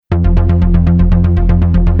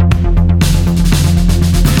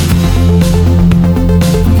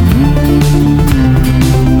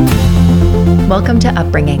Welcome to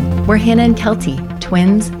Upbringing. We're Hannah and Kelty,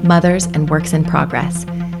 twins, mothers, and works in progress.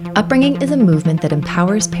 Upbringing is a movement that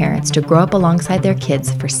empowers parents to grow up alongside their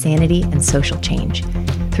kids for sanity and social change.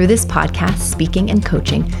 Through this podcast, speaking, and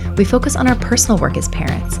coaching, we focus on our personal work as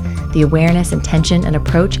parents, the awareness, intention, and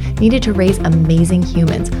approach needed to raise amazing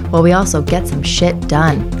humans, while we also get some shit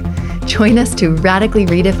done. Join us to radically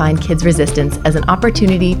redefine kids' resistance as an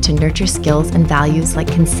opportunity to nurture skills and values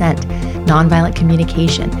like consent, nonviolent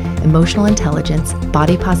communication, emotional intelligence,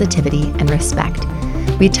 body positivity, and respect.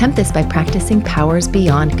 We attempt this by practicing powers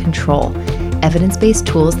beyond control, evidence-based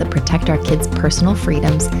tools that protect our kids' personal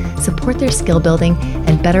freedoms, support their skill building,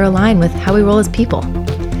 and better align with how we roll as people.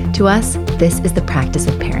 To us, this is the practice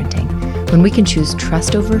of parenting, when we can choose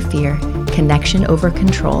trust over fear, connection over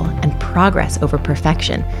control, and progress over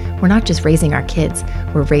perfection. We're not just raising our kids,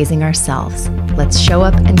 we're raising ourselves. Let's show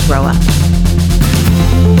up and grow up.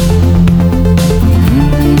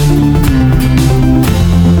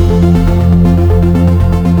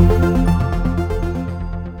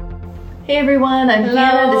 Hey everyone, I'm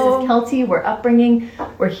Hannah, this is Kelty, we're Upbringing.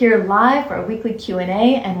 We're here live for our weekly Q&A,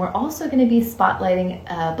 and we're also going to be spotlighting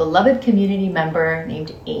a beloved community member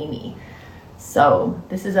named Amy. So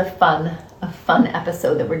this is a fun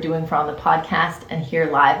episode that we're doing for on the podcast and here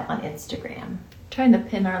live on Instagram. Trying to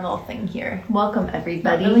pin our little thing here. Welcome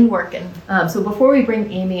everybody. Not really working. So before we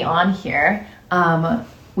bring Amy on here,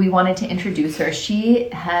 we wanted to introduce her. She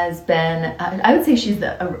has been, I would say she's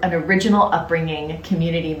an original Upbringing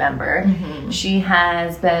community member. Mm-hmm. She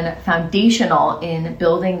has been foundational in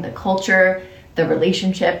building the culture, the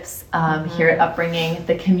relationships here at Upbringing,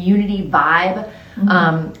 the community vibe,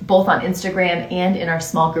 both on Instagram and in our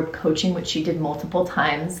small group coaching, which she did multiple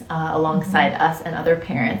times alongside us and other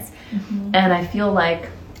parents. Mm-hmm. And I feel like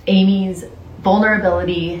Amy's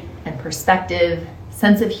vulnerability and perspective,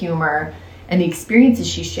 sense of humor, and the experiences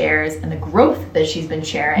she shares and the growth that she's been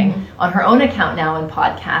sharing on her own account now and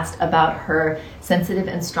podcast about her sensitive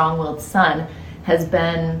and strong-willed son has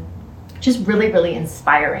been just really, really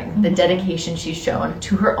inspiring. The dedication she's shown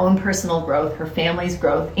to her own personal growth, her family's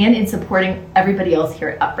growth, and in supporting everybody else here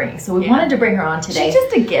at Upbringing. So we wanted to bring her on today. She's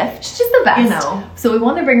just a gift. She's just the best. You know. So we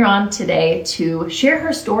wanted to bring her on today to share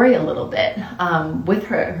her story a little bit with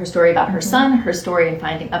her story about her son, her story in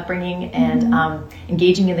finding Upbringing, and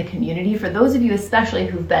engaging in the community. For those of you especially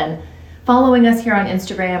who've been following us here on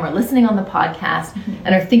Instagram or listening on the podcast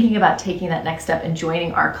and are thinking about taking that next step and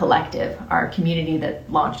joining our collective, our community that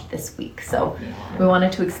launched this week. So we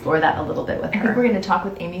wanted to explore that a little bit with her. I think we're going to talk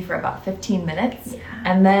with Amy for about 15 minutes,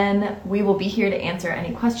 and then we will be here to answer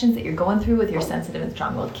any questions that you're going through with your sensitive and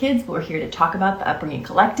strong-willed kids. We're here to talk about the Upbringing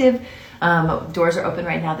Collective. Doors are open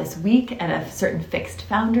right now this week at a certain fixed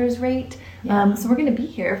founders rate. So we're going to be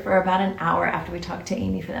here for about an hour after we talk to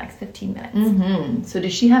Amy for the next 15 minutes. So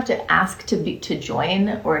does she have to ask to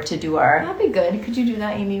join or to do our... That'd be good. Could you do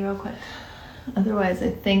that, Amy, real quick? Otherwise, I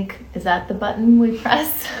think, is that the button we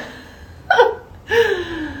press?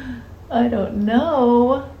 I don't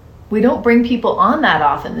know. We don't bring people on that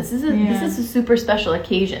often. This is a super special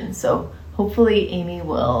occasion. So hopefully Amy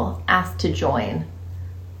will ask to join.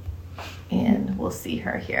 And we'll see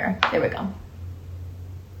her here. There we go.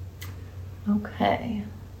 Okay.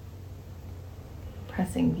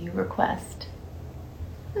 Pressing view request.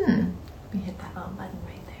 We hit that little button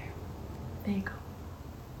right there. There you go.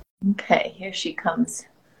 Okay, here she comes.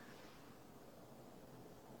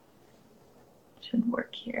 Should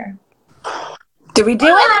work here. Did we do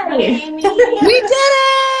it? Amy. We did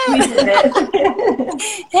it! We did it.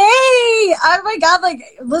 Hey! Oh my God, like,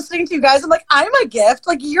 listening to you guys, I'm like, I'm a gift.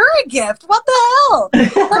 Like, you're a gift. What the hell?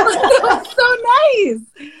 That was so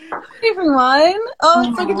nice. Hey, everyone. Oh,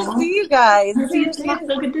 it's so good to see you guys. It's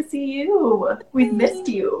so good to see you. We've missed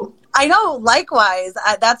you. I know, likewise.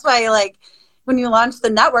 That's why, like, when you launched the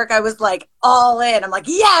network, I was, like, all in. I'm like,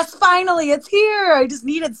 yes, finally, it's here. I just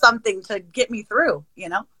needed something to get me through, you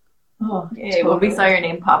know? Oh, yeah. When we saw your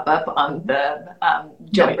name pop up on the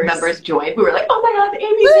joint members join, we were like, oh my God,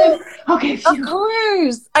 Amy's in. Okay, phew. Of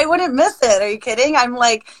course. I wouldn't miss it. Are you kidding? I'm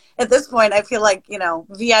like, at this point, I feel like, you know,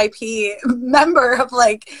 VIP member of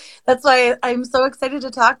like, that's why I'm so excited to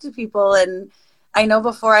talk to people. And I know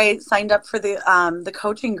before I signed up for the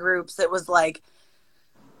coaching groups, it was like,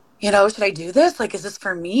 you know, should I do this? Like, is this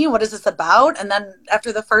for me? What is this about? And then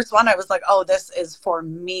after the first one, I was like, oh, this is for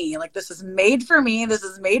me. Like, this is made for me. This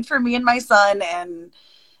is made for me and my son. And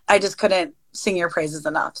I just couldn't sing your praises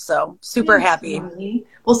enough. So super happy.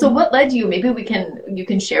 Well, so what led you, maybe you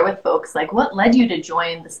can share with folks, like what led you to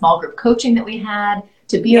join the small group coaching that we had,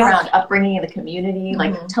 to be around upbringing in the community?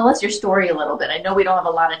 Like, tell us your story a little bit. I know we don't have a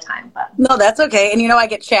lot of time, but. No, that's okay. And I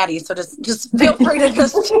get chatty, so just feel free to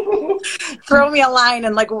just throw me a line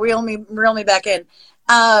and like reel me back in.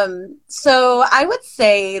 So I would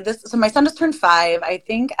say this, so my son just turned 5. I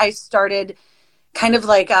think I started kind of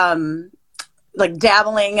like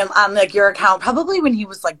dabbling on like your account probably when he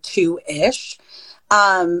was like 2-ish.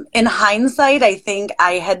 In hindsight, I think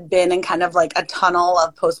I had been in kind of like a tunnel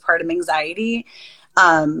of postpartum anxiety,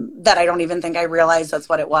 that I don't even think I realized that's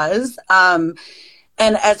what it was. And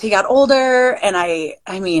as he got older, and I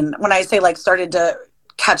mean, when I say like started to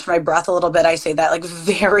catch my breath a little bit, I say that like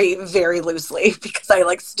very, very loosely, because I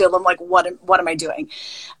like still am like, what am I doing?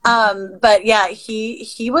 But yeah,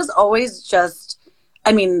 he was always just,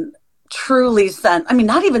 I mean, truly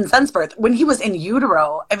not even since birth. When he was in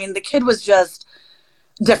utero, I mean, the kid was just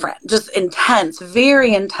different, just intense,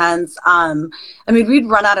 very intense. I mean, we'd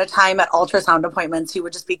run out of time at ultrasound appointments. He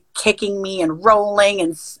would just be kicking me and rolling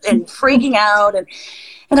and freaking out.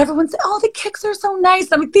 And everyone said, oh, the kicks are so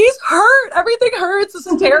nice. I'm like, these hurt. Everything hurts. This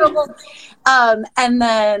is terrible. And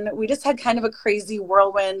then we just had kind of a crazy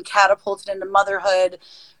whirlwind, catapulted into motherhood,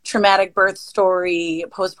 traumatic birth story,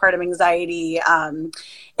 postpartum anxiety. And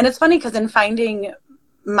it's funny because in finding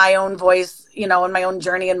my own voice, in my own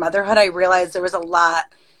journey in motherhood, I realized there was a lot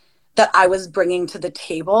that I was bringing to the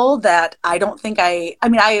table that I don't think I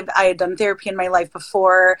had done therapy in my life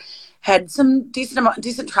before, had some decent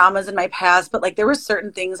traumas in my past, but like there were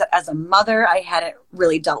certain things that as a mother I hadn't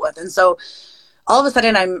really dealt with. And so all of a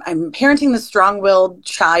sudden I'm parenting this strong-willed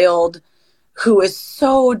child who is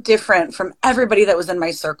so different from everybody that was in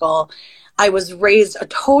my circle. I was raised a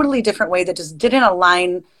totally different way that just didn't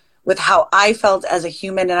align with how I felt as a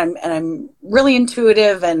human. And I'm really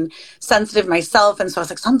intuitive and sensitive myself. And so I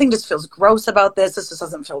was like, something just feels gross about this. This just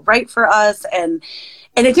doesn't feel right for us. And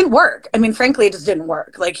it didn't work. I mean, frankly, it just didn't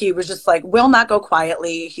work. Like he was just like, will not go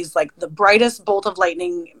quietly. He's like the brightest bolt of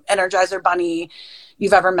lightning, Energizer bunny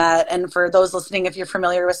you've ever met. And for those listening, if you're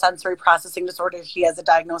familiar with sensory processing disorder, he has a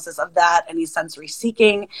diagnosis of that, and he's sensory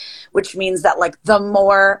seeking, which means that like the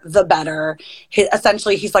more, the better.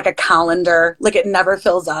 Essentially, he's like a calendar. Like it never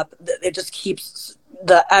fills up. It just keeps,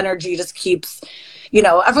 the energy just keeps,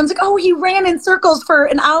 everyone's like, oh, he ran in circles for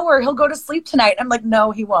an hour. He'll go to sleep tonight. I'm like, no,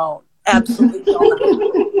 he won't. Absolutely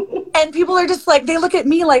not. And people are just like, they look at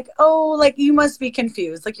me like, oh, like you must be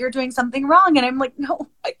confused. Like you're doing something wrong. And I'm like, no,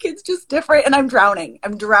 my kid's just different. And I'm drowning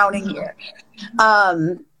here.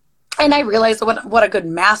 And I realized what a good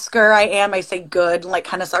masker I am. I say good, like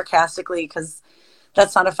kind of sarcastically, because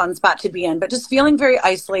that's not a fun spot to be in, but just feeling very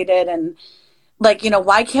isolated and like,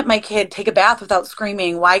 why can't my kid take a bath without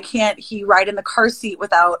screaming? Why can't he ride in the car seat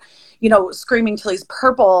without, screaming till he's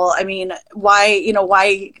purple? I mean,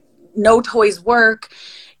 why no toys work?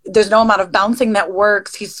 There's no amount of bouncing that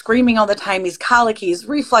works. He's screaming all the time. He's colicky. He's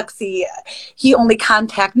reflexy. He only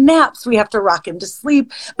contact naps. We have to rock him to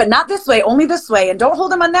sleep, but not this way, only this way. And don't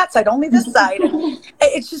hold him on that side, only this side. And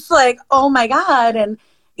it's just like, oh my God. And,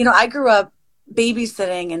 I grew up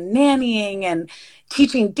babysitting and nannying and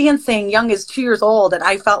teaching dancing young as 2 years old. And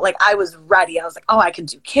I felt like I was ready. I was like, oh, I can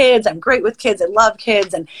do kids. I'm great with kids. I love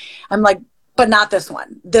kids. And I'm like, but not this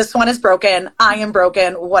one. This one is broken. I am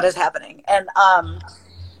broken. What is happening? And,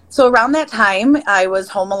 so around that time, I was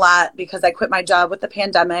home a lot because I quit my job with the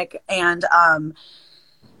pandemic, and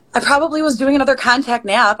I probably was doing another contact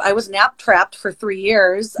nap. I was nap trapped for 3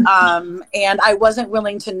 years, and I wasn't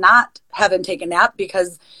willing to not have him take a nap,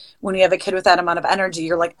 because when you have a kid with that amount of energy,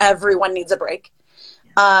 you're like, everyone needs a break.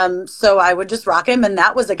 So I would just rock him, and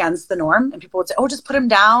that was against the norm. And people would say, oh, just put him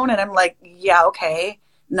down. And I'm like, yeah, okay,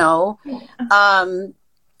 no.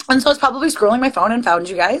 And so I was probably scrolling my phone and found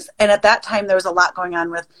you guys. And at that time, there was a lot going on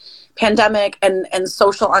with pandemic and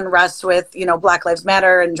social unrest with, Black Lives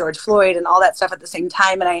Matter and George Floyd and all that stuff at the same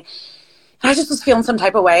time. And I just was feeling some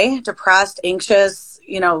type of way, depressed, anxious,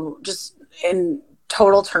 just in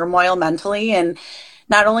total turmoil mentally. And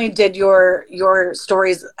not only did your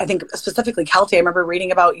stories, I think specifically Kelty, I remember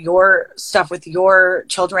reading about your stuff with your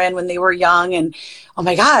children when they were young, and oh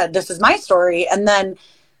my God, this is my story. And then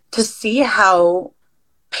to see how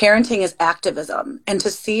parenting is activism, and to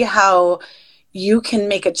see how you can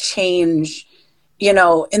make a change, in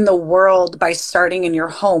the world by starting in your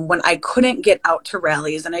home. When I couldn't get out to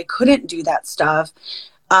rallies and I couldn't do that stuff,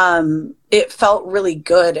 it felt really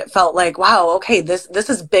good. It felt like, wow, okay, this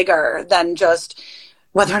is bigger than just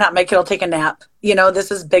whether or not my kid will take a nap.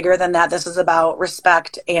 This is bigger than that. This is about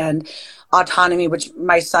respect and autonomy, which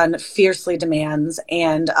my son fiercely demands.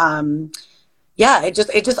 And yeah, it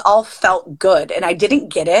just all felt good. And I didn't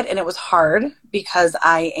get it. And it was hard because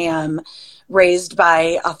I am raised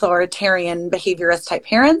by authoritarian behaviorist type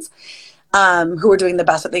parents who were doing the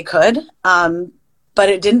best that they could. But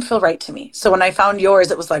it didn't feel right to me. So when I found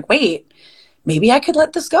yours, it was like, wait, maybe I could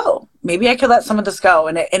let this go. Maybe I could let some of this go.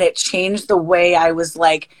 And it changed the way I was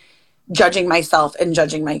like judging myself and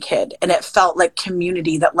judging my kid. And it felt like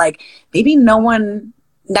community, that like maybe no one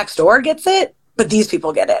next door gets it, but these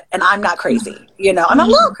people get it. And I'm not crazy. You know, I'm a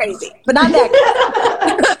little crazy, but not that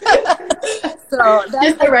crazy. So that's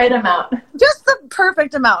just the right amount. Just the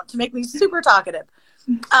perfect amount to make me super talkative.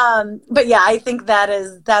 But yeah, I think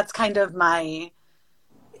that's kind of my,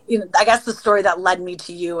 you know, I guess the story that led me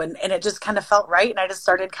to you, and it just kind of felt right. And I just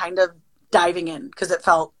started kind of diving in because it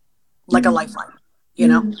felt like a lifeline, you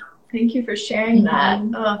know? Thank you for sharing that.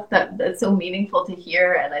 Oh, that's so meaningful to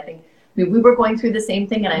hear. And I think we were going through the same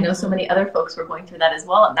thing, and I know so many other folks were going through that as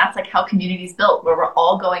well. And that's like how community is built, where we're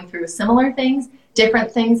all going through similar things,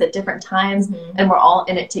 different things at different times, and we're all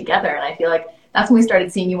in it together. And I feel like that's when we started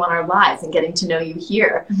seeing you on our lives and getting to know you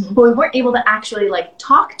here. But we weren't able to actually like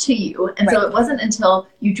talk to you. And so it wasn't until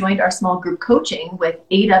you joined our small group coaching with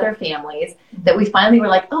 8 other families that we finally were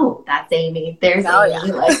like, oh, that's Amy. There's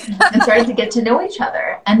Amy. Like, and started to get to know each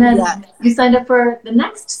other. And then you signed up for the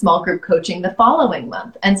next small group coaching the following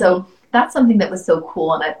month. And so that's something that was so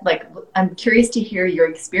cool. And I'm curious to hear your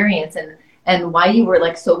experience and why you were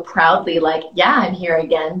like so proudly like, yeah, I'm here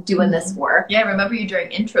again doing this work. Yeah, I remember you during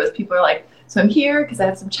intros, people are like, so I'm here because I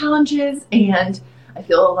have some challenges and I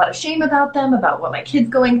feel a lot of shame about them, about what my kid's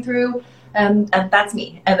going through. And that's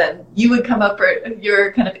me. And then you would come up for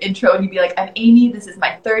your kind of intro and you'd be like, I'm Amy. This is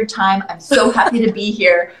my 3rd time. I'm so happy to be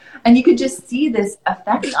here. And you could just see this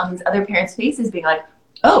effect on these other parents' faces being like,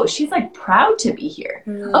 oh, she's like proud to be here.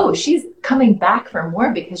 Oh, she's coming back for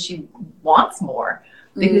more because she wants more,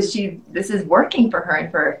 because this is working for her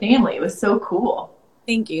and for her family. It was so cool.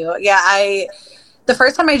 Thank you. Yeah, the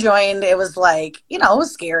first time I joined, it was like, you know, it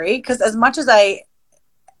was scary because as much as I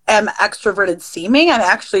am extroverted seeming, I'm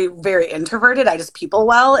actually very introverted. I just people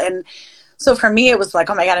well. And so for me, it was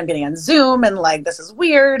like, oh my God, I'm getting on Zoom and like, this is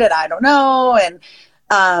weird and I don't know.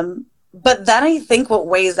 And, but then I think what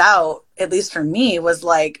weighs out, at least for me, was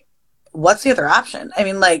like, what's the other option? I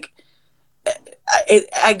mean, like,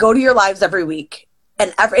 I go to your lives every week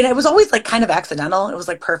and it was always like kind of accidental. It was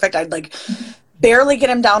like perfect. I'd like barely get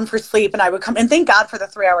him down for sleep and I would come, and thank God for the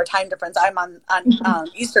 3-hour time difference. I'm on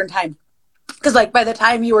Eastern time. Cause like by the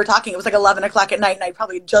time you were talking, it was like 11 o'clock at night and I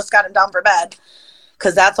probably just got him down for bed,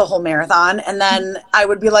 cause that's a whole marathon. And then I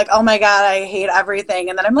would be like, oh my God, I hate everything.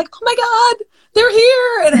 And then I'm like, oh my God, they're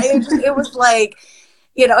here. And it was like,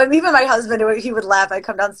 you know, and even my husband, he would laugh. I'd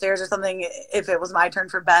come downstairs or something if it was my turn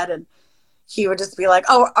for bed, and he would just be like,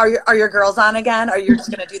 oh, are your girls on again? Are you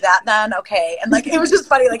just going to do that then? Okay. And like, it was just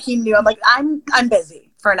funny. Like he knew. I'm like, I'm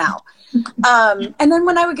busy for now. And then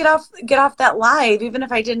when I would get off that live, even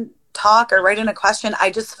if I didn't talk or write in a question,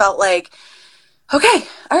 I just felt like, okay,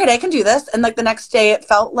 all right, I can do this. And like the next day it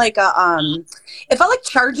felt like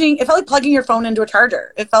plugging your phone into a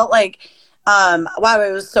charger. It felt like, wow,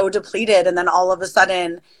 I was so depleted. And then all of a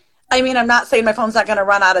sudden, I mean, I'm not saying my phone's not going to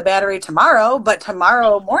run out of battery tomorrow, but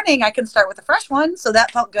tomorrow morning I can start with a fresh one. So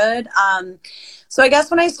that felt good. So I guess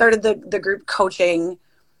when I started the group coaching,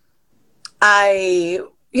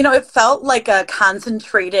 it felt like a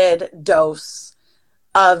concentrated dose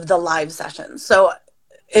of the live sessions. So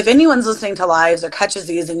if anyone's listening to lives or catches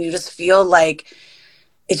these and you just feel like,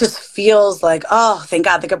 it just feels like, oh, thank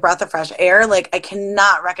God, like a breath of fresh air. Like I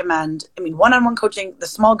cannot recommend, one-on-one coaching, the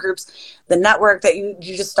small groups, the network that you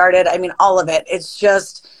just started. I mean, all of it. It's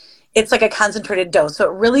like a concentrated dose. So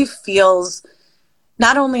it really feels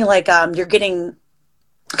not only like you're getting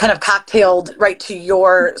kind of cocktailed right to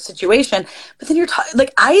your situation, but then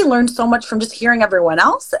like I learned so much from just hearing everyone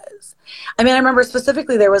else's. I mean, I remember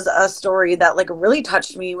specifically there was a story that like really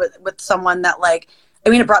touched me with someone that like,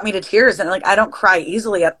 it brought me to tears, and like I don't cry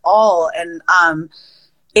easily at all. And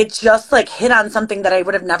it just like hit on something that I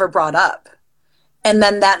would have never brought up. And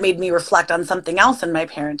then that made me reflect on something else in my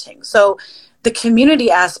parenting. So the community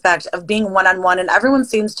aspect of being one-on-one, and everyone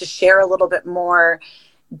seems to share a little bit more,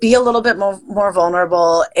 be a little bit more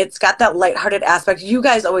vulnerable. It's got that lighthearted aspect. You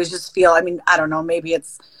guys always just feel, I don't know, maybe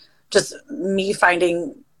it's just me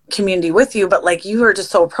finding community with you, but like you are just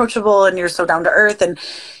so approachable and you're so down to earth, and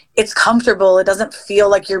it's comfortable. It doesn't feel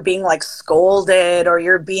like you're being like scolded or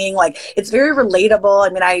you're being like, it's very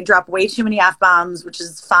relatable. I drop way too many F-bombs, which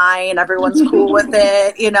is fine. Everyone's cool with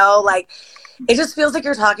it, like it just feels like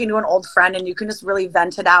you're talking to an old friend and you can just really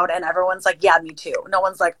vent it out and everyone's like, yeah, me too. No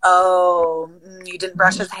one's like, oh, you didn't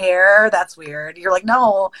brush his hair? That's weird. You're like,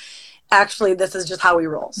 no, actually, this is just how we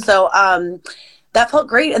roll. So that felt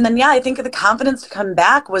great. And then, yeah, I think the confidence to come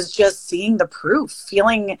back was just seeing the proof,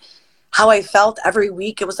 feeling how I felt every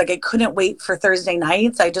week. It was like I couldn't wait for Thursday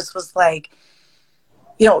nights. I just was like,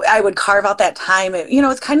 you know, I would carve out that time. You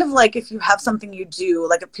know, it's kind of like if you have something you do,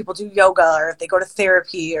 like if people do yoga or if they go to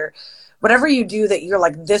therapy or whatever you do that you're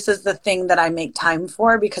like, this is the thing that I make time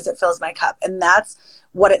for because it fills my cup. And that's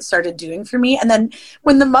what it started doing for me. And then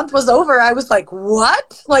when the month was over, I was like,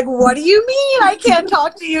 what? Like, what do you mean I can't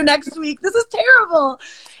talk to you next week? This is terrible.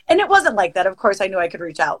 And it wasn't like that. Of course, I knew I could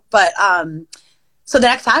reach out. But so the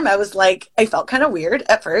next time I was like, I felt kind of weird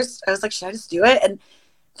at first. I was like, should I just do it? And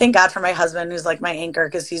thank God for my husband, who's like my anchor,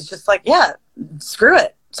 because he's just like, yeah, screw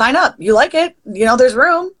it. Sign up. You like it. You know, there's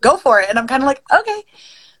room. Go for it. And I'm kind of like, okay.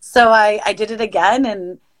 So I did it again.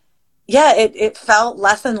 And yeah, it felt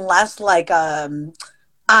less and less like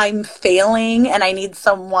I'm failing and I need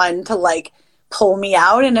someone to like pull me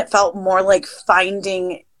out. And it felt more like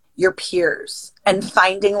finding your peers and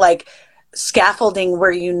finding like scaffolding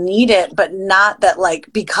where you need it, but not that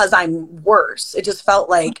like because I'm worse. It just felt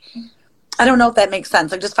like, I don't know if that makes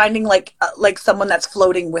sense. Like just finding like someone that's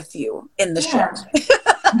floating with you in the shit.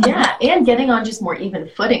 Yeah, and getting on just more even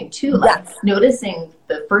footing too. Like noticing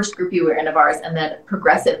the first group you were in of ours and then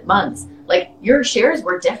progressive months, like your shares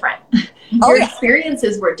were different. Your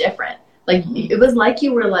experiences were different. Like it was like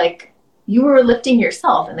you were lifting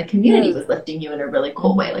yourself and the community was lifting you in a really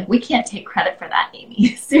cool way. Like we can't take credit for that,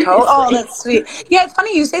 Amy. Seriously. Oh, that's sweet. Yeah, it's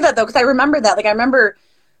funny you say that though, because I remember that. Like I remember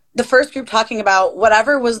the first group talking about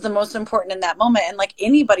whatever was the most important in that moment. And like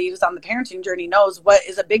anybody who's on the parenting journey knows what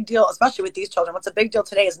is a big deal, especially with these children. What's a big deal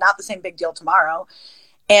today is not the same big deal tomorrow.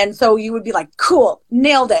 And so you would be like, cool,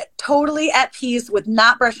 nailed it. Totally at peace with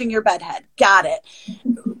not brushing your bedhead. Got it.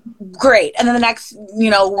 Great. And then the next,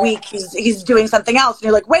 week he's doing something else. And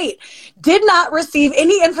you're like, wait, did not receive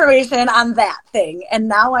any information on that thing. And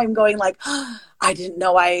now I'm going like, oh, I didn't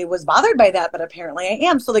know I was bothered by that, but apparently I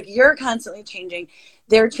am. So like you're constantly changing.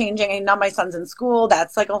 They're changing. I know my son's in school.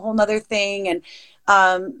 That's like a whole nother thing.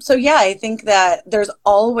 And so, yeah, I think that there's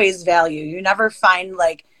always value. You never find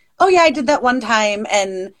like, oh, yeah, I did that one time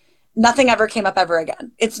and nothing ever came up ever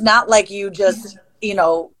again. It's not like you just,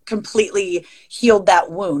 completely healed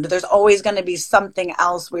that wound. There's always going to be something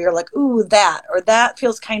else where you're like, ooh, that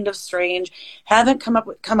feels kind of strange. Haven't come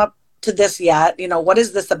up to this yet. What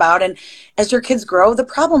is this about? And as your kids grow, the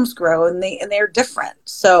problems grow and they're different.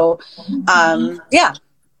 So, yeah.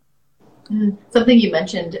 Something you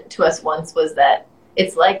mentioned to us once was that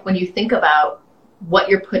it's like when you think about what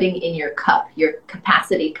you're putting in your cup, your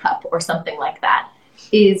capacity cup or something like that,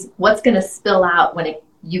 is what's going to spill out when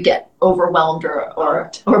you get overwhelmed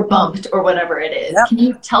or bumped or whatever it is. Yep. Can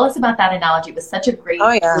you tell us about that analogy? It was such a great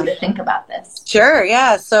way to think about this. Sure.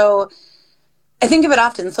 Yeah. So I think of it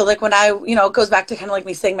often. So like when it goes back to kind of like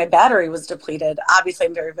me saying my battery was depleted. Obviously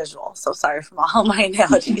I'm very visual, so sorry for all my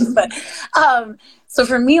analogies. But so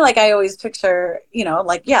for me, like I always picture,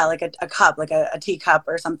 like a cup, like a teacup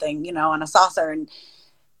or something, on a saucer. And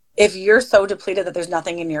if you're so depleted that there's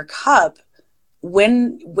nothing in your cup,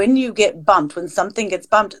 when you get bumped, when something gets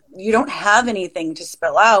bumped, you don't have anything to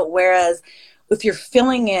spill out. Whereas if you're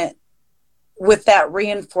filling it with that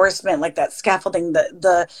reinforcement, like that scaffolding,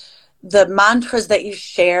 the mantras that you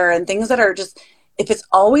share and things that are just, if it's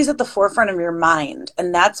always at the forefront of your mind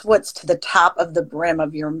and that's what's to the top of the brim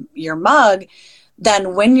of your mug,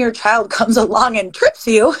 then when your child comes along and trips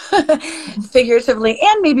you figuratively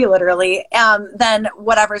and maybe literally, then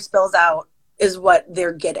whatever spills out is what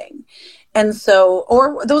they're getting. And so,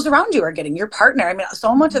 or those around you are getting, your partner. I mean,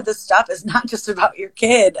 so much of this stuff is not just about your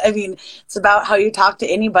kid. I mean, it's about how you talk to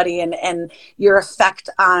anybody and your effect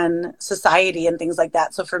on society and things like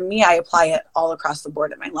that. So for me, I apply it all across the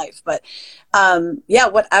board in my life. But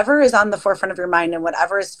whatever is on the forefront of your mind and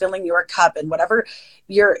whatever is filling your cup and whatever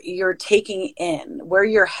you're taking in, where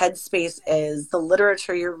your headspace is, the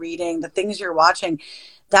literature you're reading, the things you're watching,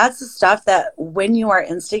 that's the stuff that when you are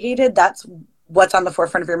instigated, that's what's on the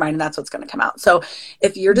forefront of your mind and that's what's going to come out. So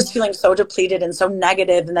if you're just feeling so depleted and so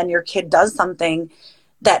negative and then your kid does something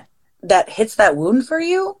that hits that wound for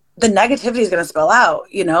you, the negativity is going to spill out,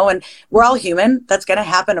 and we're all human. That's going to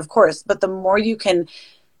happen, of course. But the more you can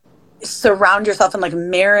surround yourself and like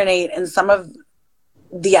marinate in some of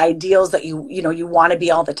the ideals that you want to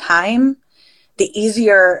be all the time, the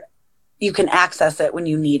easier you can access it when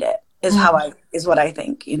you need it is what I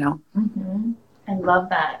think, Mm-hmm. I love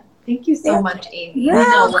that. Thank you so much, Amy. Yeah,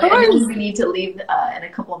 I know we need to leave in a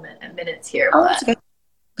couple of minutes here. Oh, that's good.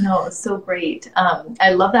 No, it's so great.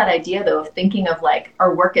 I love that idea though of thinking of like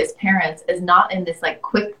our work as parents is not in this like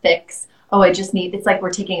quick fix. Oh, I just need, it's like we're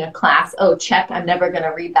taking a class. Oh, check. I'm never going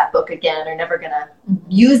to read that book again or never going to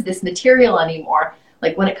use this material anymore.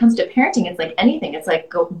 Like when it comes to parenting, it's like anything. It's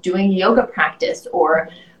like doing yoga practice or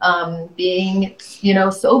being,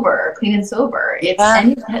 sober or clean and sober. It's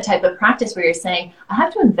any type of practice where you're saying, I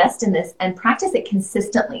have to invest in this and practice it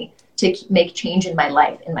consistently to make change in my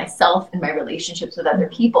life, in myself, in my relationships with other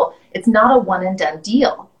people. It's not a one and done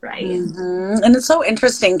deal, right? Mm-hmm. And it's so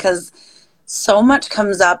interesting because so much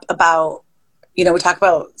comes up about, we talk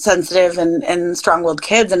about sensitive and strong-willed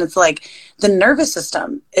kids, and it's like the nervous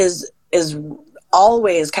system is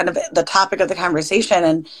always kind of the topic of the conversation.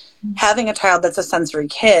 And having a child that's a sensory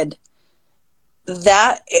kid,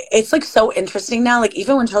 that it's like so interesting now. Like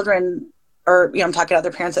even when children, or I'm talking to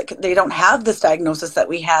other parents that they don't have this diagnosis that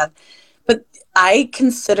we have, but I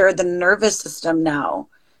consider the nervous system now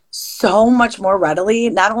so much more readily,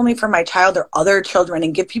 not only for my child or other children,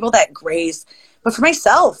 and give people that grace, but for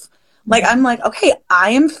myself. Like, I'm like, okay, I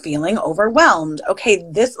am feeling overwhelmed. Okay,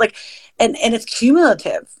 this and it's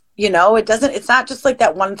cumulative, it's not just like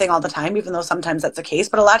that one thing all the time, even though sometimes that's the case.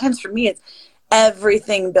 But a lot of times for me, it's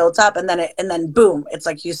everything built up and then boom, it's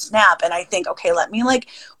like you snap. And I think, okay, let me like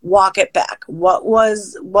walk it back. What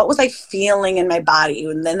was I feeling in my body?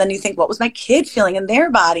 And then you think, what was my kid feeling in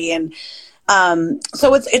their body? And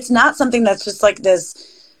so it's not something that's just like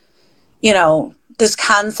this, this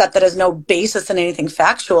concept that has no basis in anything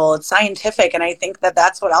factual. It's scientific. And I think that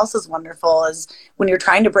that's what else is wonderful is when you're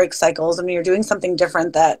trying to break cycles and you're doing something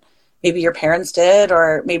different that maybe your parents did,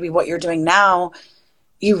 or maybe what you're doing now,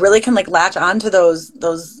 you really can like latch onto those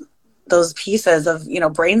pieces of,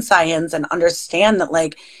 brain science and understand that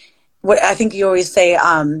like what I think you always say,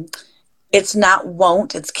 it's not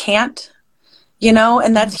won't, it's can't.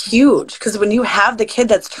 And that's huge because when you have the kid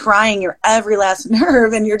that's trying your every last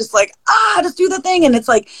nerve and you're just like, just do the thing. And it's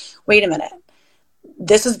like, wait a minute,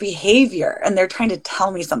 this is behavior and they're trying to tell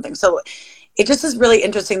me something. So it just is really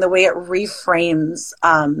interesting the way it reframes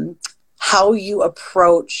how you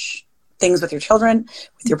approach things with your children,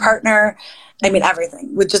 with your partner. I mean,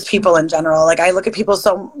 everything with just people in general. Like I look at people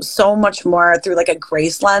so much more through like a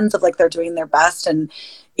grace lens of like they're doing their best and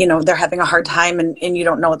they're having a hard time and you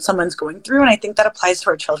don't know what someone's going through. And I think that applies to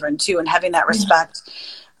our children too, and having that respect.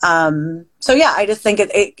 So yeah, I just think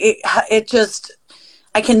it just,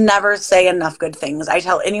 I can never say enough good things. I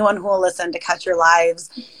tell anyone who will listen to Catch Your Lives,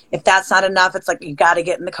 if that's not enough, it's like, you got to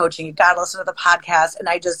get in the coaching, you got to listen to the podcast. And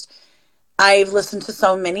I've listened to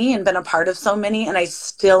so many and been a part of so many, and I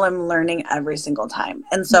still am learning every single time.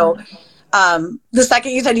 And so the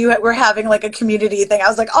second you said you were having like a community thing, I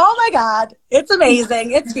was like, oh my God, it's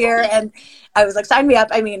amazing. It's here. And I was like, sign me up.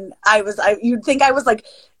 I mean, you'd think I was like,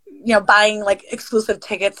 buying like exclusive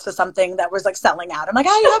tickets to something that was like selling out. I'm like,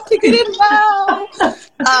 I have to get in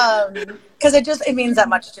now. Cause it means that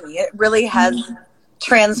much to me. It really has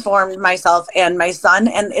transformed myself and my son.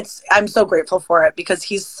 And I'm so grateful for it because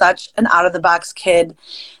he's such an out of the box kid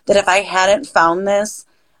that if I hadn't found this,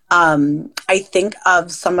 I think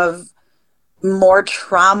of some of more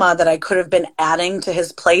trauma that I could have been adding to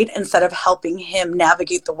his plate instead of helping him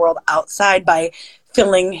navigate the world outside by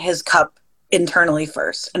filling his cup internally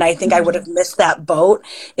first. And I think I would have missed that boat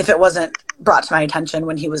if it wasn't brought to my attention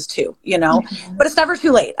when he was 2, but it's never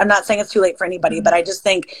too late. I'm not saying it's too late for anybody, but I just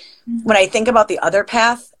think when I think about the other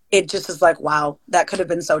path, it just is like, wow, that could have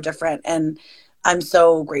been so different. And I'm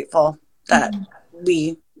so grateful that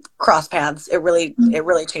we crossed paths. It really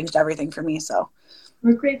changed everything for me. So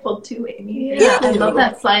we're grateful too, Amy. Yeah, I love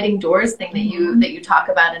that sliding doors thing that you talk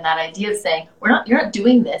about, and that idea of saying you're not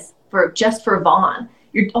doing this just for Vaughn.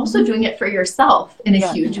 You're also doing it for yourself in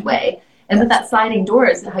a huge way. And with that sliding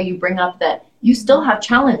doors, how you bring up that you still have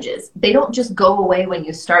challenges. They don't just go away when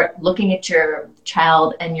you start looking at your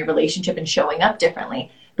child and your relationship and showing up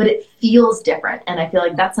differently, but it feels different. And I feel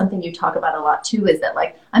like that's something you talk about a lot too, is that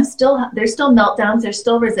like, there's still meltdowns, there's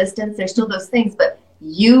still resistance, there's still those things, but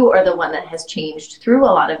you are the one that has changed through a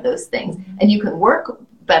lot of those things, and you can work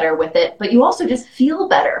better with it, but you also just feel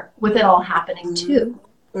better with it all happening too.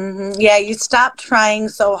 Mm-hmm. Yeah, you stop trying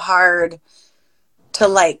so hard to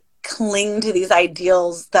like cling to these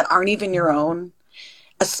ideals that aren't even your own,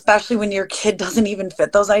 especially when your kid doesn't even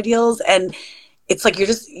fit those ideals. And it's like you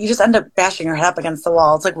just end up bashing your head up against the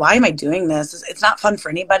wall. It's like, why am I doing this? It's not fun for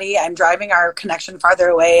anybody. I'm driving our connection farther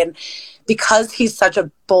away. And because he's such a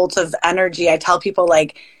bolt of energy, I tell people,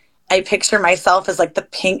 like, I picture myself as like the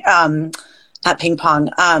pinball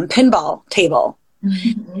table.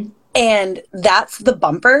 Mm-hmm. And that's the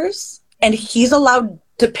bumpers. And he's allowed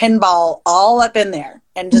to pinball all up in there.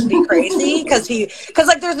 and just be crazy because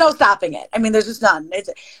like there's no stopping it. I mean, there's just none.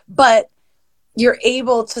 But you're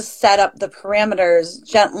able to set up the parameters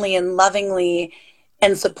gently and lovingly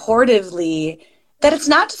and supportively, that it's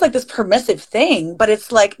not just like this permissive thing, but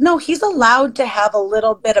it's like, no, he's allowed to have a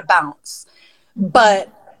little bit of bounce,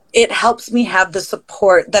 but it helps me have the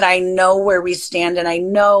support that I know where we stand. And I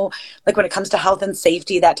know, like, when it comes to health and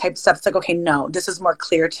safety, that type of stuff, it's like, okay, no, this is more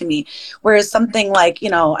clear to me. Whereas something like,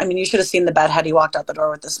 I mean, you should have seen the bedhead he walked out the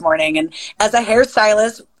door with this morning. And as a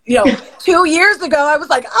hairstylist, 2 years ago, I was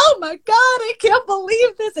like, oh my God, I can't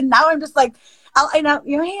believe this. And now I'm just like, hey,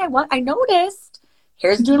 I noticed.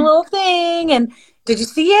 Here's doing a little thing. And did you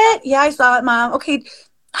see it? Yeah, I saw it, Mom. Okay.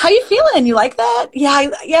 How you feeling? You like that? Yeah,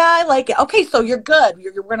 I like it. Okay, so you're good.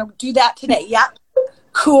 We're going to do that today. Yeah.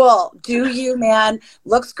 Cool. Do you, man.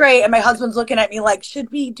 Looks great. And my husband's looking at me like, should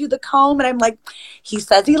we do the comb? And I'm like, he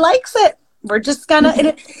says he likes it. We're just going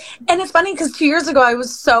to. And it's funny because 2 years ago I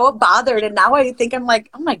was so bothered. And now I think I'm like,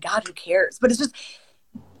 oh my God, who cares? But it's just,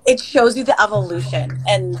 it shows you the evolution.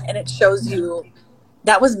 And it shows you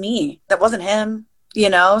that was me. That wasn't him,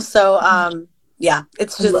 So, yeah,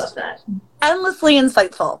 it's just. I love that. Endlessly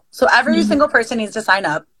insightful. So every single person needs to sign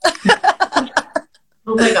up.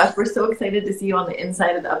 Oh my gosh, we're so excited to see you on the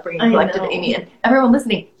inside of the Upbringing Collective, Amy. And everyone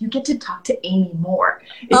listening, you get to talk to Amy more.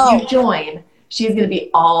 If you join, she's going to be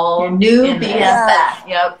all new BFF.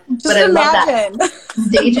 Yep. Just but I imagine. Love that.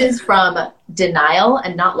 Stages from denial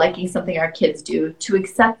and not liking something our kids do to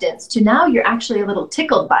acceptance to now you're actually a little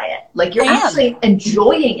tickled by it. Like you're actually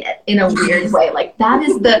enjoying it in a weird way. Like that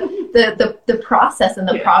is the process and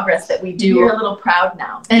the progress that we do. You're a little proud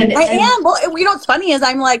now. And I am. Well, what's funny is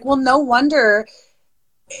I'm like, well, no wonder.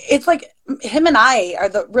 It's like him and I are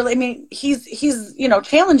he's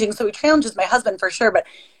challenging. So he challenges my husband for sure. But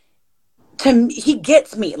he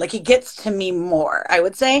gets me, like he gets to me more, I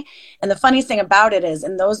would say. And the funniest thing about it is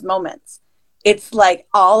in those moments, it's like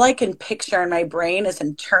all I can picture in my brain is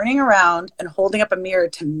him turning around and holding up a mirror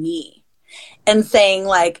to me and saying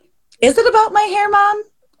like, is it about my hair, Mom?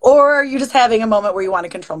 Or are you just having a moment where you want to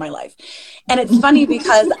control my life? And it's funny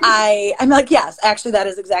because I'm like, yes, actually that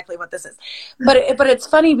is exactly what this is. But it's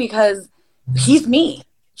funny because he's me.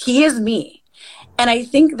 He is me. And I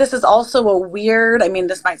think this is also a weird,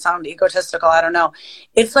 this might sound egotistical, I don't know.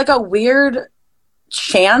 It's like a weird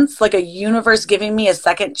chance, like a universe giving me a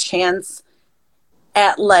second chance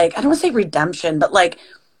at like, I don't want to say redemption, but like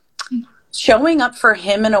showing up for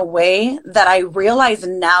him in a way that I realize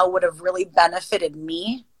now would have really benefited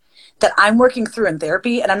me, that I'm working through in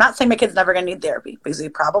therapy. And I'm not saying my kid's never going to need therapy, because he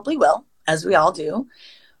probably will, as we all do.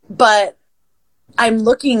 But I'm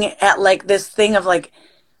looking at like this thing of like,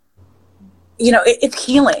 it's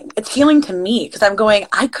healing. It's healing to me because I'm going,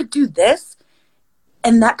 I could do this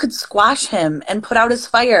and that could squash him and put out his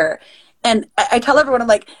fire. And I tell everyone, I'm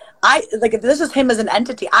like, if this is him as an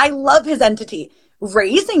entity, I love his entity.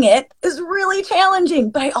 Raising it is really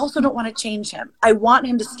challenging, but I also don't want to change him. I want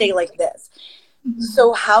him to stay like this. Mm-hmm.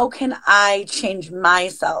 So how can I change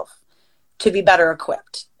myself to be better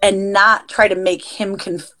equipped and not try to make him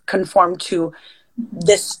conform to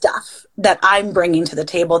this stuff that I'm bringing to the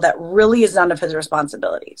table that really is none of his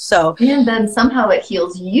responsibility. So, and then somehow it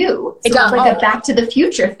heals you. So it's like a Back to the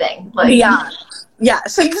Future thing. Like, yeah.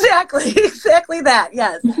 Yes, exactly that.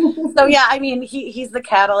 Yes. So yeah, he's the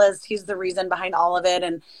catalyst. He's the reason behind all of it.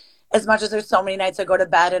 And as much as there's so many nights I go to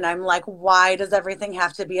bed and I'm like, why does everything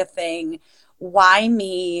have to be a thing? Why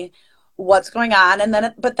me? What's going on?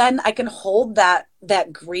 And but then I can hold that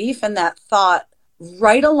grief and that thought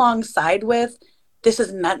right alongside with, this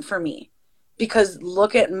is meant for me, because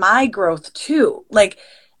look at my growth too. Like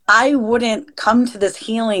I wouldn't come to this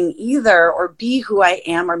healing either, or be who I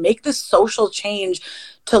am, or make this social change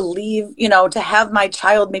to leave, to have my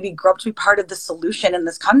child maybe grow up to be part of the solution in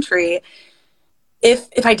this country if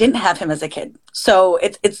I didn't have him as a kid. So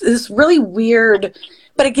it's this really weird,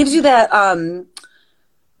 but it gives you that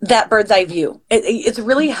bird's eye view. It's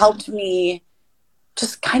really helped me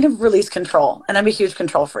just kind of release control. And I'm a huge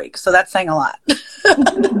control freak, so that's saying a lot.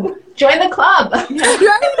 Join the club. Yeah.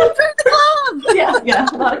 Join the club. Yeah.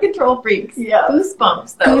 A lot of control freaks. Yeah.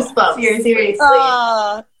 Goosebumps, though. Goosebumps.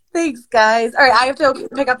 Seriously. Thanks, guys. All right, I have to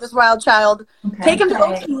pick up this wild child. Okay. Take him to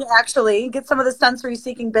OT, actually. Get some of the sensory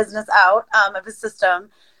seeking business out of his system.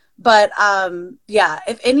 But,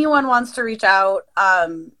 if anyone wants to reach out,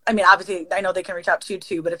 obviously, I know they can reach out to you,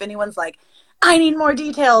 too. But if anyone's like, I need more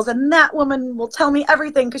details, and that woman will tell me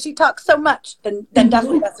everything because she talks so much, then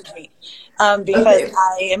definitely message me, because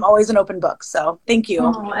I am always an open book. So thank you.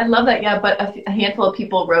 Oh, I love that. Yeah, but a handful of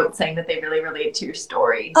people wrote saying that they really relate to your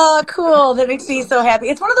story. Oh, cool. That makes me so happy.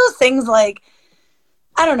 It's one of those things like,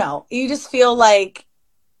 I don't know. You just feel like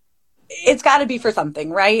it's got to be for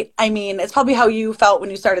something, right? I mean, it's probably how you felt when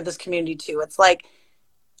you started this community too. It's like,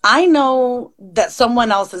 I know that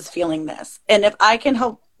someone else is feeling this. And if I can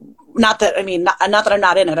help, not that I'm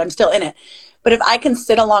not in it, I'm still in it. But if I can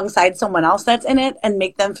sit alongside someone else that's in it and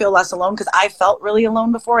make them feel less alone, because I felt really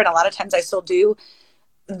alone before, and a lot of times I still do,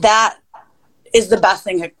 that is the best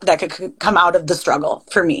thing that could come out of the struggle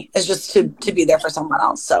for me, is just to be there for someone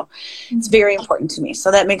else. So it's very important to me.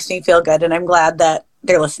 So that makes me feel good. And I'm glad that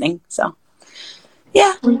they're listening. So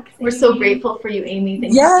yeah. We're so grateful for you, Amy.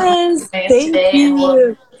 Thank yes, you so much for joining us today. you. And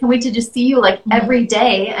we'll can't wait to just see you like every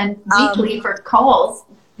day and weekly for calls.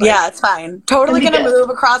 Like, yeah, it's fine. Totally going to move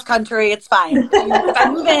across country. It's fine. If I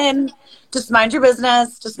move in, just mind your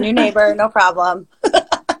business. Just new neighbor. No problem.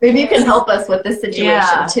 Maybe you can help us with this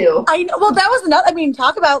situation too. I know. Well, that was another, I mean,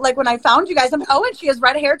 talk about like when I found you guys, I'm like, oh, and she has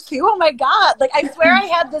red hair too. Oh my God. Like, I swear I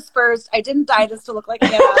had this first. I didn't dye this to look like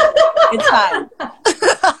Hannah. It's fine.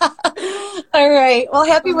 All right. Well,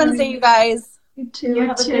 happy Wednesday, you guys. You too.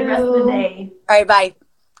 Have a good rest of the day. All right. Bye.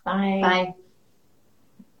 Bye. Bye.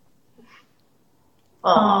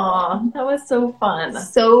 Aw, that was so fun.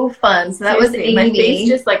 So fun. So that was Amy. My face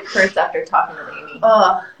just like hurts after talking to Amy.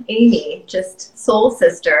 Oh, Amy, just soul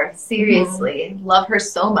sister. Seriously. Love her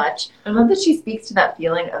so much. I love that she speaks to that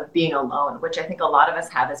feeling of being alone, which I think a lot of us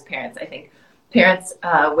have as parents. I think parents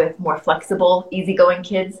with more flexible, easygoing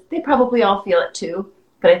kids, they probably all feel it too.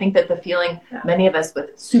 But I think that the feeling, many of us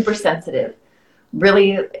with super sensitive,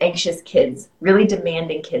 really anxious kids, really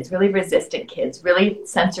demanding kids, really resistant kids, really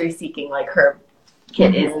sensory seeking like her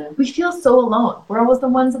kid is, we feel so alone. We're always the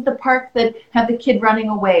ones at the park that have the kid running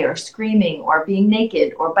away or screaming or being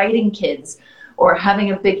naked or biting kids or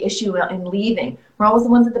having a big issue in leaving. We're always the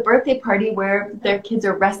ones at the birthday party where their kids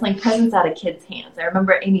are wrestling presents out of kids' hands. I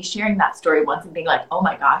remember Amy sharing that story once and being like, oh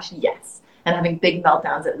my gosh, yes, and having big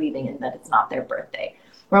meltdowns at leaving and that it's not their birthday.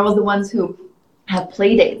 We're always the ones who have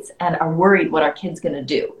play dates and are worried what our kid's going to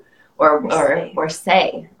do or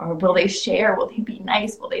say, or will they share? Will they be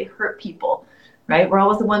nice? Will they hurt people? Right? We're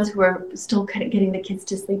always the ones who are still kind of getting the kids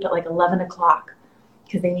to sleep at like 11 o'clock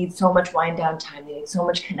because they need so much wind down time. They need so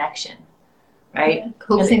much connection, right?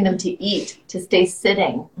 Coaxing them to eat, to stay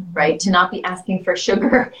sitting, right? To not be asking for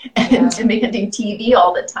sugar and demanding TV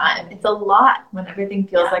all the time. It's a lot when everything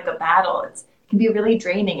feels like a battle. It can be really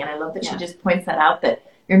draining. And I love that she just points that out, that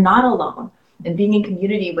you're not alone. And being in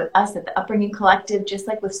community with us at the Upbringing Collective, just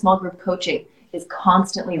like with small group coaching, is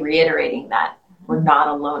constantly reiterating that we're not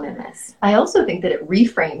alone in this. I also think that it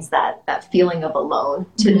reframes that feeling of alone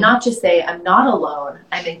to not just say, I'm not alone,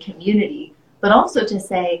 I'm in community, but also to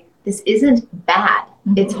say, this isn't bad.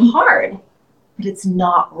 It's hard, but it's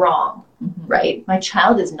not wrong, right? My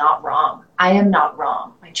child is not wrong. I am not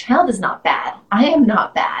wrong. My child is not bad. I am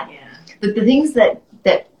not bad. But the things that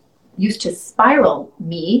used to spiral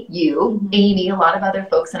me, you, Amy, a lot of other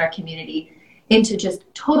folks in our community, into just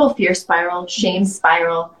total fear spiral, shame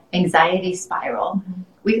spiral, anxiety spiral.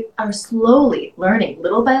 We are slowly learning,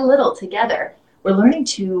 little by little together, we're learning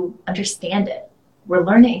to understand it. We're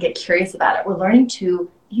learning to get curious about it. We're learning to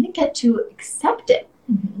even get to accept it.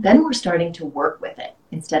 Then we're starting to work with it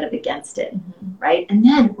instead of against it, right? And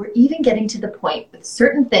then we're even getting to the point with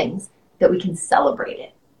certain things that we can celebrate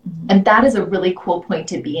it. And that is a really cool point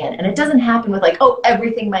to be in. And it doesn't happen with like, oh,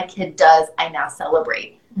 everything my kid does, I now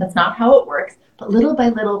celebrate. That's not how it works. But little by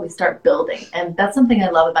little, we start building. And that's something I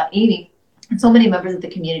love about Amy and so many members of the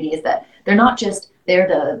community, is that they're not just there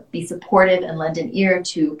to be supportive and lend an ear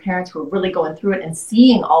to parents who are really going through it and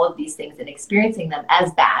seeing all of these things and experiencing them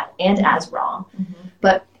as bad and as wrong.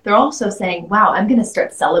 But they're also saying, wow, I'm going to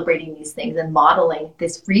start celebrating these things and modeling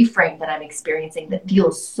this reframe that I'm experiencing that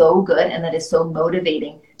feels so good and that is so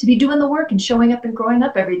motivating to be doing the work and showing up and growing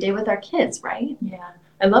up every day with our kids, right? Yeah.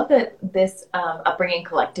 I love that this Upbringing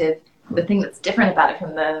Collective, the thing that's different about it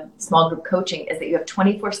from the small group coaching is that you have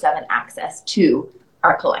 24/7 access to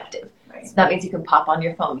our collective. Right. So that means you can pop on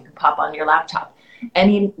your phone, you can pop on your laptop,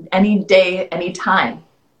 any day, any time.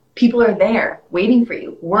 People are there waiting for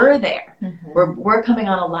you. We're there. We're coming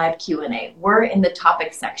on a live Q&A. We're in the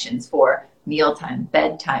topic sections for mealtime,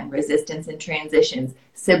 bedtime, resistance and transitions,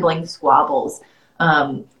 sibling squabbles,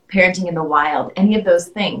 parenting in the wild, any of those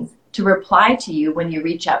things. To reply to you when you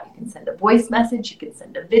reach out, you can send a voice message, you can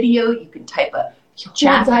send a video, you can type a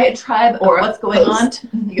chat diatribe or what's going on.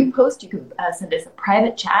 You can post, you can send us a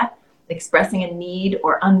private chat expressing a need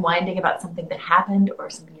or unwinding about something that happened or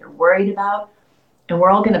something you're worried about. And we're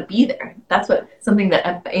all going to be there. That's what something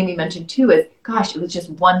that Amy mentioned too is, gosh, it was just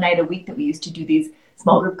one night a week that we used to do these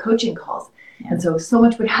small group coaching calls. And so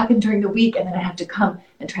much would happen during the week, and then I have to come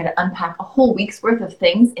and try to unpack a whole week's worth of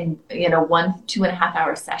things in 1-2.5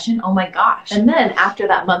 hour session. Oh my gosh. And then after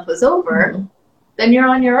that month was over, then you're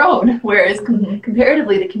on your own. Whereas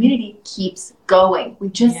comparatively, the community keeps going. We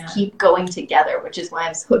just keep going together, which is why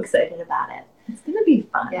I'm so excited about it. It's going to be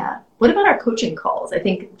fun. Yeah. What about our coaching calls? I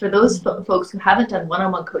think for those folks who haven't done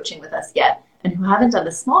one-on-one coaching with us yet, and who haven't done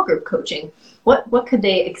the small group coaching, what could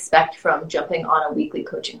they expect from jumping on a weekly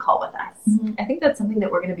coaching call with us? I think that's something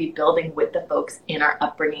that we're going to be building with the folks in our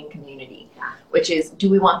upbringing community, which is,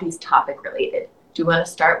 do we want these topic related? Do we want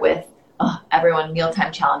to start with, everyone,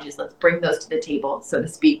 mealtime challenges? Let's bring those to the table, so to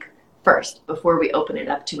speak, first, before we open it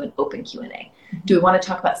up to an open Q&A. Do we want to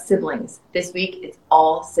talk about siblings? This week, it's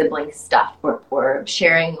all sibling stuff, or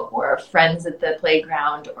sharing, or friends at the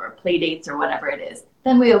playground, or play dates, or whatever it is.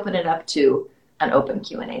 Then we open it up to an open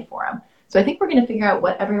Q&A forum. So I think we're going to figure out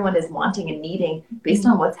what everyone is wanting and needing based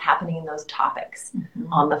on what's happening in those topics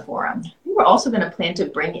on the forum. I think we're also going to plan to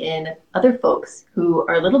bring in other folks who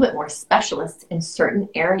are a little bit more specialists in certain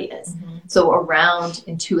areas. So around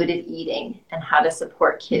intuitive eating and how to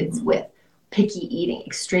support kids with picky eating,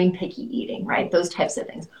 extreme picky eating, right? Those types of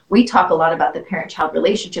things. We talk a lot about the parent-child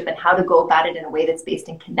relationship and how to go about it in a way that's based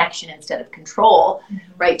in connection instead of control,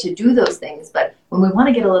 right? To do those things. But when we want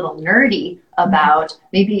to get a little nerdy about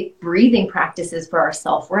maybe breathing practices for our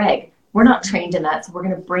self-reg, we're not trained in that. So we're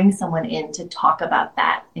going to bring someone in to talk about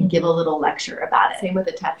that and give a little lecture about it. Same with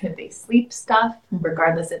attachment-based sleep stuff.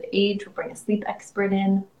 Regardless of age, we'll bring a sleep expert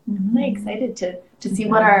in. I'm really excited to see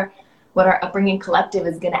what our upbringing collective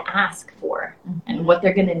is going to ask for and what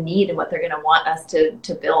they're going to need and what they're going to want us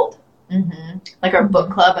to build. Like our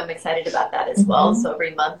book club, I'm excited about that as well. So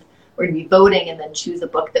every month we're going to be voting and then choose a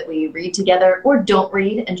book that we read together or don't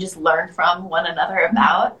read and just learn from one another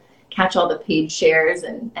about, catch all the page shares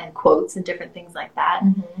and quotes and different things like that.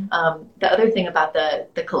 The other thing about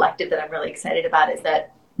the collective that I'm really excited about is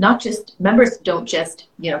that not just members don't just,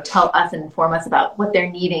 tell us and inform us about what they're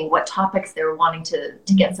needing, what topics they're wanting to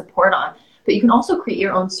get support on, but you can also create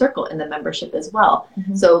your own circle in the membership as well.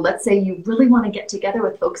 So let's say you really want to get together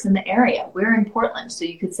with folks in the area. We're in Portland, so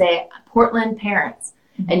you could say Portland parents,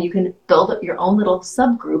 and you can build up your own little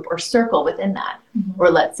subgroup or circle within that. Or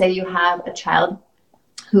let's say you have a child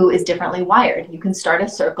who is differently wired. You can start a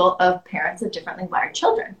circle of parents of differently wired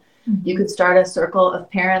children. You could start a circle of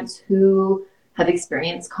parents who have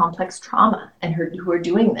experienced complex trauma and who are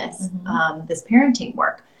doing this parenting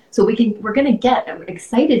work. So we're going to get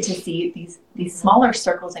excited to see these smaller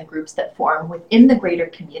circles and groups that form within the greater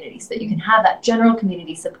community, so that you can have that general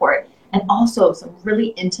community support and also some really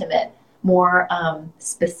intimate, more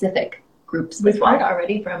specific groups. We've heard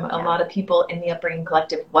already from a lot of people in the Upbringing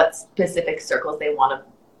Collective what specific circles they want to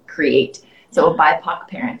create. So BIPOC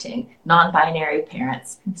parenting, non-binary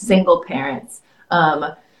parents, single parents,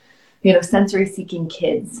 sensory seeking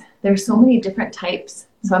kids. There's so many different types.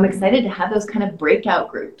 So I'm excited to have those kind of breakout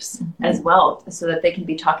groups as well, so that they can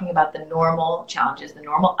be talking about the normal challenges, the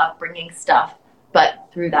normal upbringing stuff, but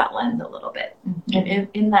through that lens a little bit. And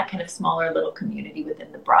in that kind of smaller little community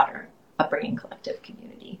within the broader Upbringing Collective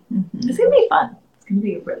community. It's going to be fun. It's going to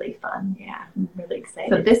be really fun. Yeah, I'm really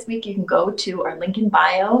excited. So this week you can go to our link in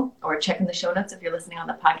bio or check in the show notes if you're listening on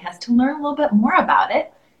the podcast to learn a little bit more about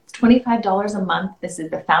it. It's $25 a month. This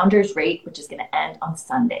is the founder's rate, which is going to end on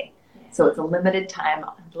Sunday. So it's a limited time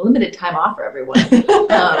offer, everyone.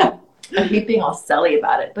 I hate being all selly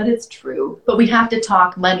about it, but it's true. But we have to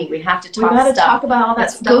talk money. We have to talk stuff. Talk about all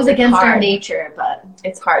that stuff. Goes against our nature, but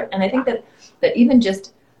it's hard. And I think that even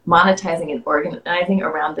just monetizing and organizing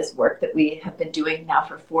around this work that we have been doing now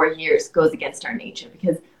for 4 years goes against our nature,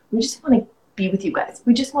 because we just want to be with you guys.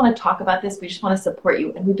 We just want to talk about this. We just want to support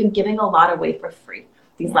you. And we've been giving a lot away for free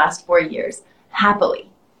these last 4 years, happily.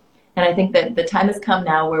 And I think that the time has come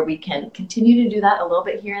now where we can continue to do that a little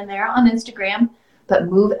bit here and there on Instagram, but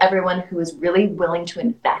move everyone who is really willing to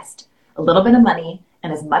invest a little bit of money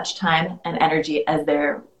and as much time and energy as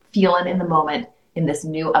they're feeling in the moment in this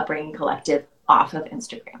new Upbringing Collective off of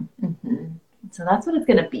Instagram. So that's what it's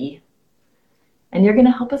going to be. And you're going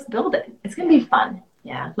to help us build it. It's going to be fun.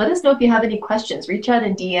 Yeah. Let us know if you have any questions. Reach out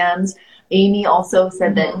in DMs. Amy also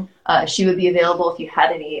said that she would be available if you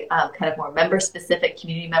had any kind of more member-specific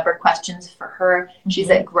community member questions for her. She's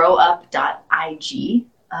at growup.ig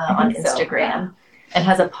on Instagram and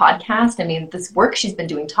has a podcast. I mean, this work she's been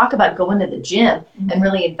doing, talk about going to the gym and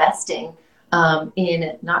really investing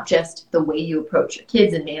in not just the way you approach your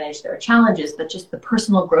kids and manage their challenges, but just the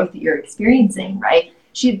personal growth that you're experiencing, right?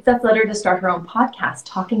 That's led her to start her own podcast,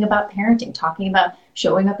 talking about parenting, talking about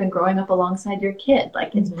showing up and growing up alongside your kid.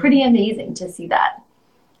 Like, it's pretty amazing to see that.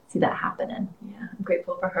 see that happening. Yeah, I'm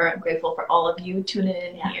grateful for her. I'm grateful for all of you tuning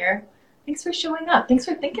in here. Thanks for showing up. Thanks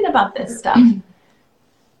for thinking about this stuff.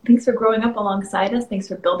 Thanks for growing up alongside us. Thanks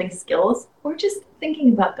for building skills or just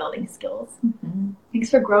thinking about building skills. Thanks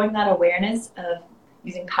for growing that awareness of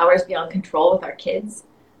using powers beyond control with our kids,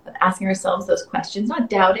 of asking ourselves those questions, not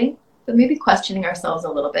doubting, but maybe questioning ourselves a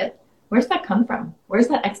little bit. Where's that come from? Where's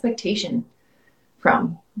that expectation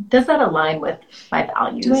from? Does that align with my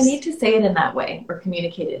values? Do I need to say it in that way or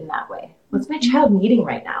communicate it in that way? What's my child needing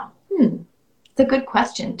right now? It's a good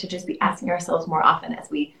question to just be asking ourselves more often as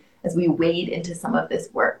we wade into some of this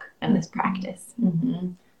work and this practice.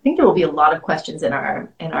 I think there will be a lot of questions in our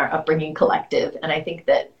upbringing collective, and I think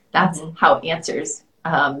that's how answers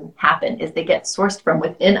happen, is they get sourced from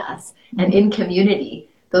within us, and in community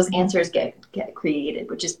those answers get created,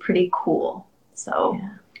 which is pretty cool. So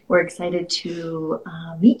we're excited to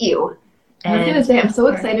meet you. And I was gonna say, I'm so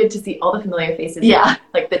excited to see all the familiar faces. Yeah,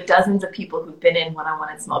 like the dozens of people who've been in one-on-one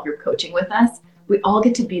and small group coaching with us. We all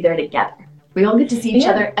get to be there together. We all get to see each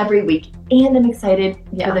other every week. And I'm excited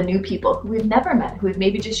for the new people who we've never met, who we've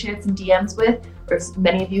maybe just shared some DMs with, or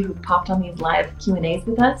many of you who've popped on these live Q&As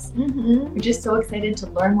with us. We're just so excited to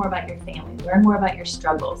learn more about your family, learn more about your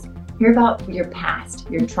struggles, hear about your past,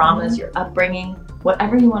 your traumas, your upbringing,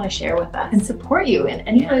 whatever you want to share with us. And support you in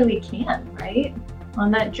any way we can, right? On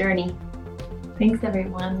that journey. Thanks,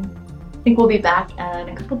 everyone. I think we'll be back in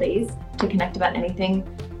a couple days to connect about anything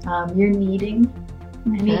you're needing.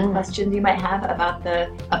 Any questions you might have about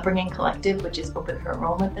the Upbringing Collective, which is open for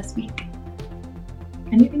enrollment this week.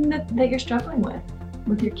 Anything that you're struggling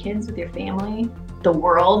with your kids, with your family, the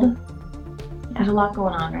world. There's a lot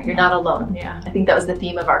going on, right? You're not alone. Yeah. I think that was the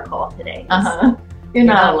theme of our call today. You're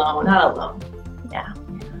not alone. Not alone. Yeah.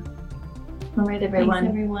 All right, everyone. Thanks,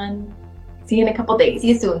 everyone. See you in a couple days. See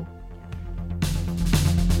you soon.